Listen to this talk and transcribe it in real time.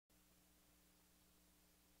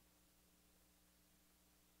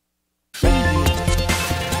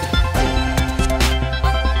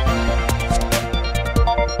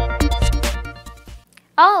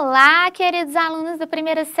Olá, queridos alunos da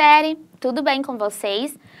primeira série, tudo bem com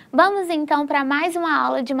vocês? Vamos então para mais uma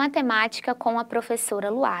aula de matemática com a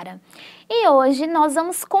professora Luara. E hoje nós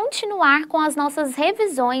vamos continuar com as nossas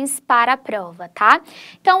revisões para a prova, tá?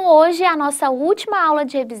 Então hoje é a nossa última aula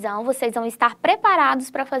de revisão, vocês vão estar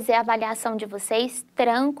preparados para fazer a avaliação de vocês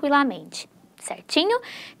tranquilamente. Certinho?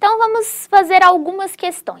 Então vamos fazer algumas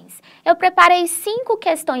questões. Eu preparei 5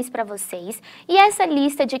 questões para vocês e essa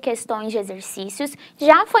lista de questões de exercícios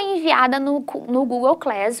já foi enviada no Google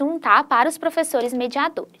Classroom, tá? Para os professores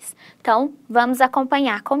mediadores. Então vamos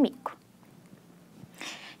acompanhar comigo.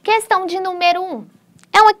 Questão de número 1.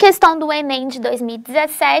 É uma questão do Enem de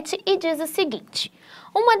 2017 e diz o seguinte: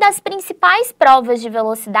 uma das principais provas de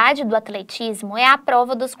velocidade do atletismo é a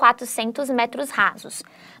prova dos 400 metros rasos.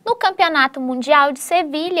 No Campeonato Mundial de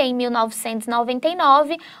Sevilha, em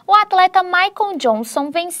 1999, o atleta Michael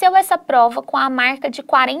Johnson venceu essa prova com a marca de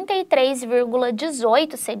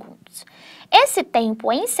 43,18 segundos. Esse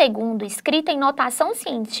tempo em segundo, escrito em notação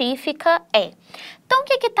científica, é... Então, o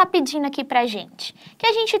que está pedindo aqui para a gente? Que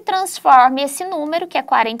a gente transforme esse número, que é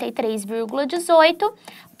 43,18,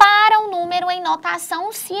 para um número em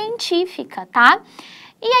notação científica, tá?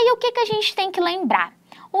 E aí, o que a gente tem que lembrar?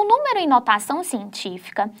 O número em notação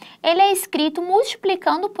científica, ele é escrito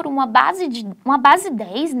multiplicando por uma base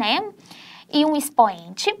 10, né? E um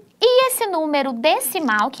expoente. E esse número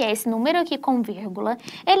decimal, que é esse número aqui com vírgula,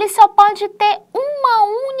 ele só pode ter uma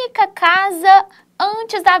única casa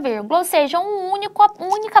antes da vírgula, ou seja, uma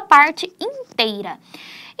única parte inteira.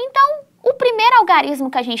 Então, o primeiro algarismo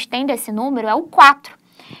que a gente tem desse número é o 4.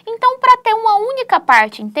 Então, para ter uma única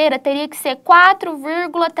parte inteira, teria que ser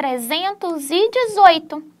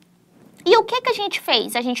 4,318. E o que a gente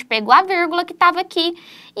fez? A gente pegou a vírgula que estava aqui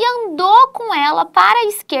e andou com ela para a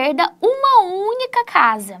esquerda uma única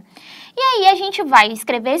casa. E aí a gente vai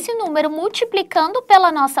escrever esse número multiplicando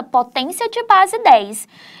pela nossa potência de base 10.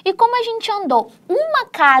 E como a gente andou uma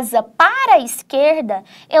casa para a esquerda,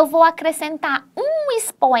 eu vou acrescentar um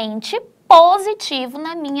expoente positivo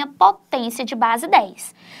na minha potência de base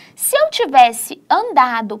 10. Se eu tivesse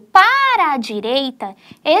andado para a direita,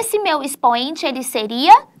 esse meu expoente ele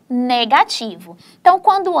seria negativo. Então,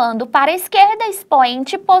 quando ando para a esquerda,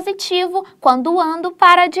 expoente positivo. Quando ando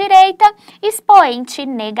para a direita, expoente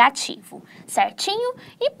negativo. Certinho?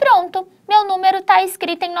 E pronto. Meu número está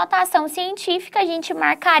escrito em notação científica. A gente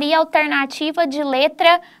marcaria a alternativa de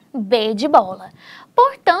letra B de bola.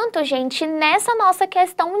 Portanto, gente, nessa nossa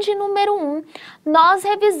questão de número 1, nós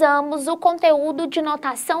revisamos o conteúdo de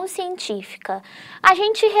notação científica. A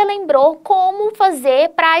gente relembrou como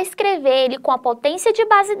fazer para escrever ele com a potência de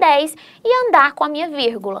base 10 e andar com a minha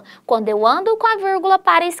vírgula. Quando eu ando com a vírgula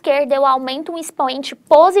para a esquerda, eu aumento um expoente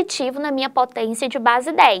positivo na minha potência de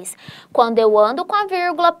base 10. Quando eu ando com a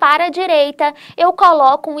vírgula para a direita, eu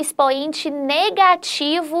coloco um expoente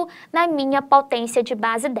negativo na minha potência de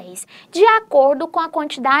base 10, de acordo com a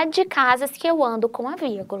quantidade de casas que eu ando com a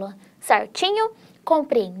vírgula. Certinho?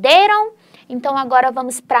 Compreenderam? Então, agora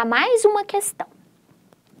vamos para mais uma questão.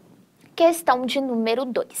 Questão de número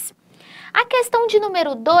 2. A questão de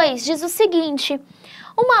número 2 diz o seguinte: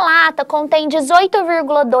 uma lata contém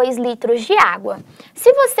 18,2 litros de água.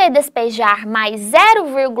 Se você despejar mais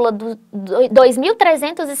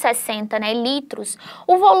 0,2360 litros,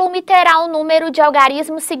 o volume terá um número de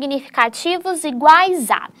algarismos significativos iguais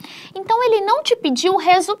a... Então, ele não te pediu o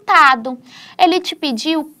resultado, ele te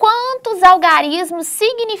pediu quantos algarismos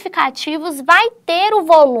significativos vai ter o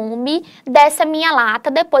volume dessa minha lata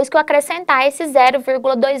depois que eu acrescentar esses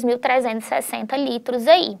 0,2360 litros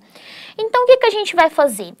aí. Então, o que a gente vai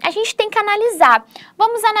fazer? A gente tem que analisar.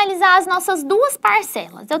 Vamos analisar as nossas duas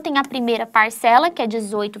parcelas. Eu tenho a primeira parcela, que é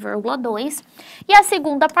 18,2, e a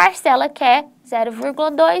segunda parcela, que é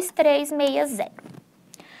 0,2360.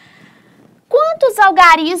 Quantos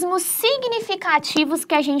algarismos significativos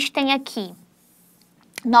que a gente tem aqui?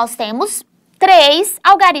 Nós temos 3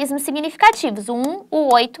 algarismos significativos, o 1,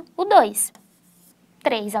 o 8, o 2.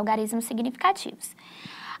 3 algarismos significativos.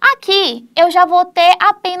 Aqui, eu já vou ter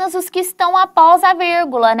apenas os que estão após a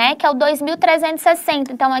vírgula, né? Que é o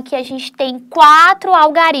 2360. Então, aqui a gente tem 4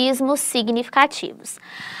 algarismos significativos.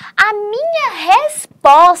 A minha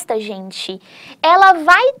resposta, gente, ela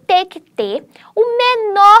vai ter que ter o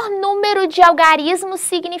menor número de algarismos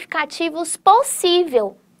significativos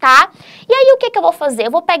possível, tá? E aí, o que eu vou fazer?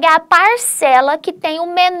 Eu vou pegar a parcela que tem o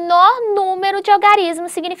menor número de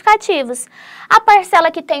algarismos significativos. A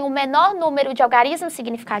parcela que tem o menor número de algarismos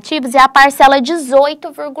significativos é a parcela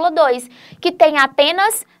 18,2, que tem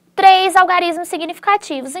apenas 3 algarismos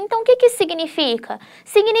significativos. Então, o que isso significa?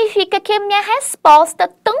 Significa que a minha resposta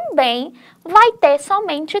também vai ter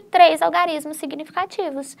somente 3 algarismos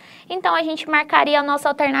significativos. Então, a gente marcaria a nossa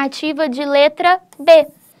alternativa de letra B,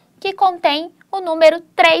 que contém o número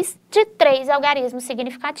 3 de 3 algarismos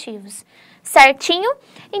significativos. Certinho?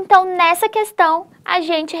 Então, nessa questão, a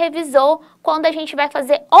gente revisou quando a gente vai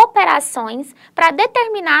fazer operações para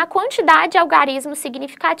determinar a quantidade de algarismos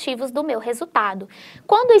significativos do meu resultado.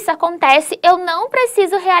 Quando isso acontece, eu não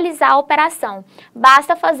preciso realizar a operação.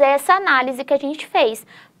 Basta fazer essa análise que a gente fez,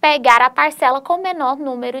 pegar a parcela com o menor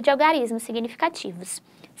número de algarismos significativos.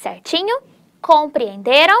 Certinho?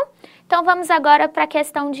 Compreenderam? Então, vamos agora para a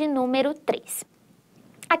questão de número 3.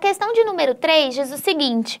 A questão de número 3 diz o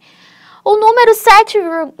seguinte: o número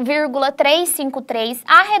 7,353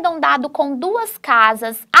 arredondado com 2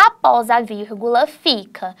 casas após a vírgula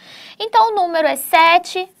fica. Então, o número é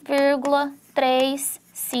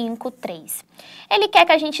 7,353. Ele quer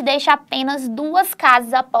que a gente deixe apenas 2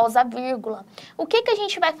 casas após a vírgula. O que a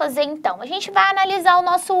gente vai fazer então? A gente vai analisar o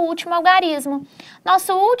nosso último algarismo.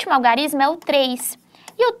 Nosso último algarismo é o 3.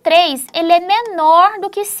 E o 3, ele é menor do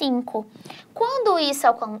que 5. Quando isso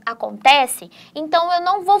acontece, então eu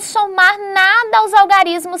não vou somar nada aos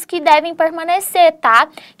algarismos que devem permanecer, tá?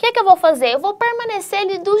 O que eu vou fazer? Eu vou permanecer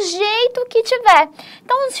ele do jeito que tiver.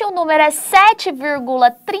 Então, se o número é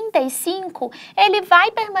 7,35, ele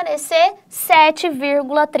vai permanecer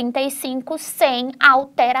 7,35 sem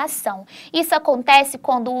alteração. Isso acontece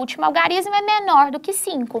quando o último algarismo é menor do que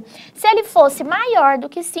 5. Se ele fosse maior do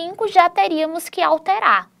que 5, já teríamos que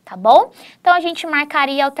alterar. Tá bom? Então, a gente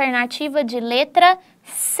marcaria a alternativa de letra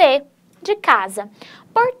C de casa.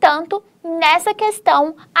 Portanto, nessa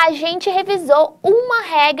questão, a gente revisou uma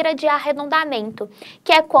regra de arredondamento,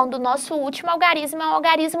 que é quando o nosso último algarismo é um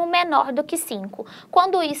algarismo menor do que 5.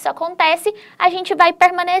 Quando isso acontece, a gente vai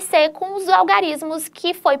permanecer com os algarismos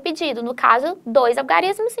que foi pedido. No caso, 2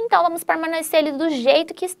 algarismos, então vamos permanecer eles do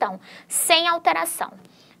jeito que estão, sem alteração.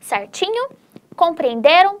 Certinho?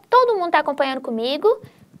 Compreenderam? Todo mundo está acompanhando comigo?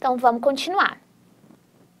 Então, vamos continuar.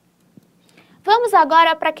 Vamos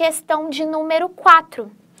agora para a questão de número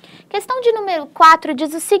 4. Questão de número 4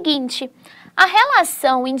 diz o seguinte: a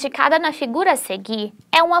relação indicada na figura a seguir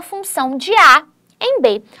é uma função de A em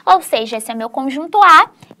B. Ou seja, esse é meu conjunto A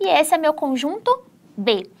e esse é meu conjunto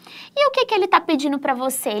B. E o que ele está pedindo para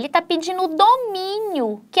você? Ele está pedindo o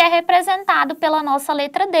domínio, que é representado pela nossa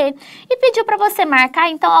letra D. E pediu para você marcar,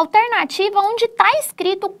 então, a alternativa onde está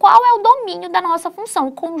escrito qual é o domínio da nossa função,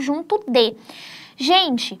 o conjunto D.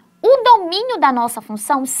 Gente, o domínio da nossa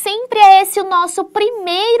função sempre é esse o nosso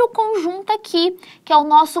primeiro conjunto aqui, que é o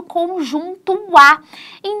nosso conjunto A.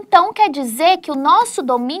 Então, quer dizer que o nosso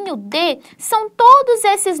domínio D são todos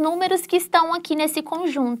esses números que estão aqui nesse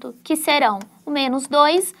conjunto, que serão o menos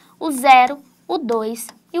 2, o 0, o 2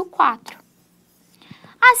 e o 4.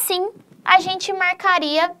 Assim, a gente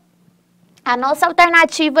marcaria a nossa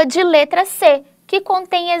alternativa de letra C, que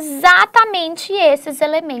contém exatamente esses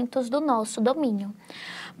elementos do nosso domínio.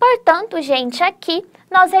 Portanto, gente, aqui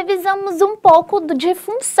nós revisamos um pouco de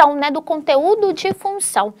função, né, do conteúdo de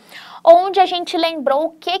função, onde a gente lembrou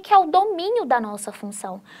o que é o domínio da nossa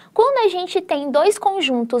função. Quando a gente tem 2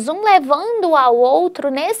 conjuntos, um levando ao outro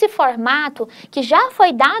nesse formato que já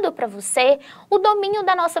foi dado para você, o domínio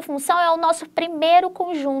da nossa função é o nosso primeiro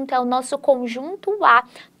conjunto, é o nosso conjunto A,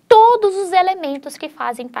 todos os elementos que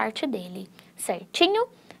fazem parte dele. Certinho?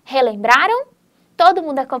 Relembraram? Todo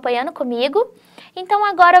mundo acompanhando comigo? Então,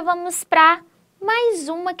 agora vamos para mais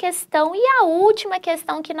uma questão e a última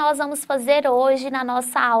questão que nós vamos fazer hoje na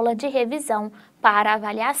nossa aula de revisão para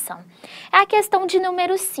avaliação. É a questão de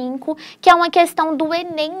número 5, que é uma questão do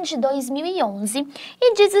Enem de 2011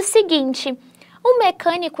 e diz o seguinte: o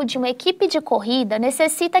mecânico de uma equipe de corrida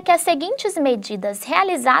necessita que as seguintes medidas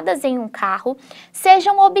realizadas em um carro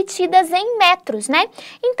sejam obtidas em metros, né?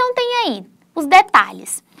 Então, tem aí os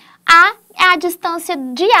detalhes. A é a distância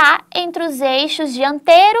de A entre os eixos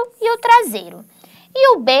dianteiro e o traseiro.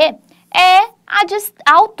 E o B é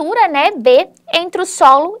a altura, né, B, entre o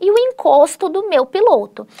solo e o encosto do meu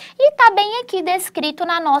piloto. E está bem aqui descrito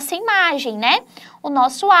na nossa imagem, né? O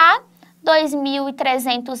nosso A,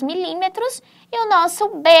 2.300 milímetros e o nosso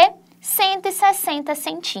B, 160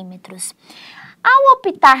 centímetros. Ao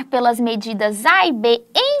optar pelas medidas A e B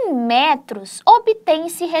em metros,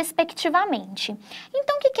 obtém-se respectivamente.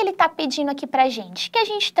 Então, o que ele está pedindo aqui para a gente? Que a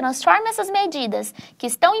gente transforme essas medidas que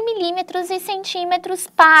estão em milímetros e centímetros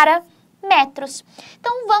para metros.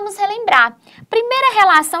 Então, vamos relembrar. Primeira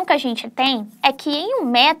relação que a gente tem é que em 1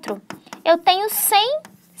 metro eu tenho 100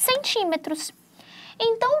 centímetros.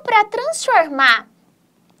 Então, para transformar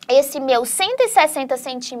esse meu 160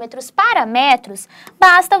 centímetros para metros,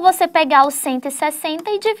 basta você pegar os 160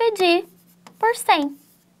 e dividir por 100.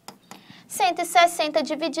 160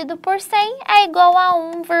 dividido por 100 é igual a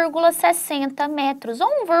 1,60 metros, ou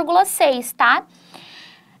 1,6, tá?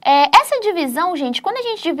 Essa divisão, gente, quando a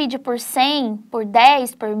gente divide por 100, por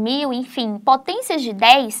 10, por 1000, enfim, potências de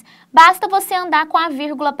 10, basta você andar com a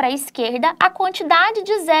vírgula para a esquerda a quantidade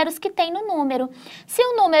de zeros que tem no número. Se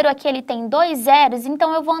o número aqui ele tem 2 zeros,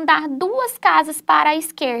 então eu vou andar 2 casas para a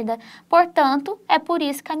esquerda. Portanto, é por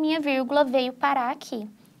isso que a minha vírgula veio parar aqui.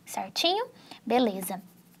 Certinho? Beleza.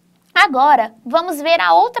 Agora, vamos ver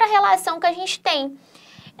a outra relação que a gente tem.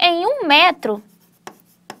 Em 1 metro,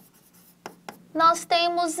 nós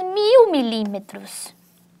temos 1000 milímetros.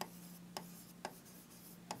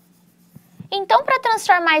 Então, para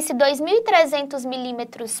transformar esse 2.300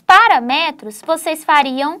 milímetros para metros, vocês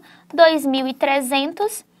fariam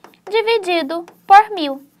 2.300 dividido por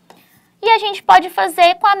 1000. E a gente pode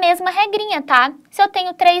fazer com a mesma regrinha, tá? Se eu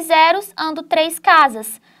tenho 3 zeros, ando 3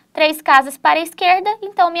 casas. 3 casas para a esquerda,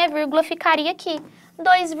 então minha vírgula ficaria aqui.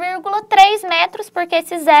 2,3 metros, porque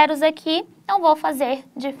esses zeros aqui não vão fazer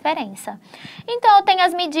diferença. Então, eu tenho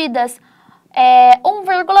as medidas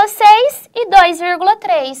 1,6 e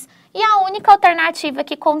 2,3. E a única alternativa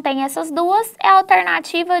que contém essas duas é a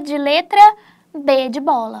alternativa de letra B de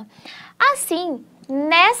bola. Assim,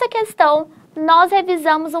 nessa questão, nós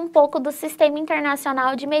revisamos um pouco do Sistema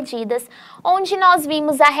Internacional de Medidas, onde nós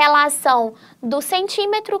vimos a relação do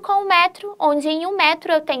centímetro com o metro, onde em 1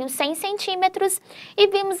 metro eu tenho 100 centímetros, e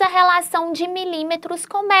vimos a relação de milímetros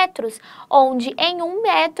com metros, onde em 1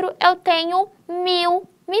 metro eu tenho 1000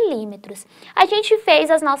 milímetros. A gente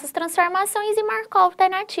fez as nossas transformações e marcou a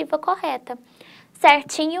alternativa correta.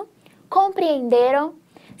 Certinho? Compreenderam?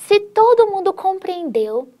 Se todo mundo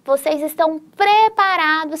compreendeu, vocês estão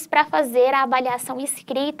preparados para fazer a avaliação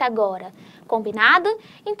escrita agora. Combinado?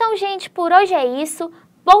 Então, gente, por hoje é isso.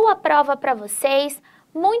 Boa prova para vocês.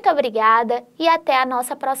 Muito obrigada e até a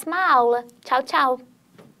nossa próxima aula. Tchau, tchau!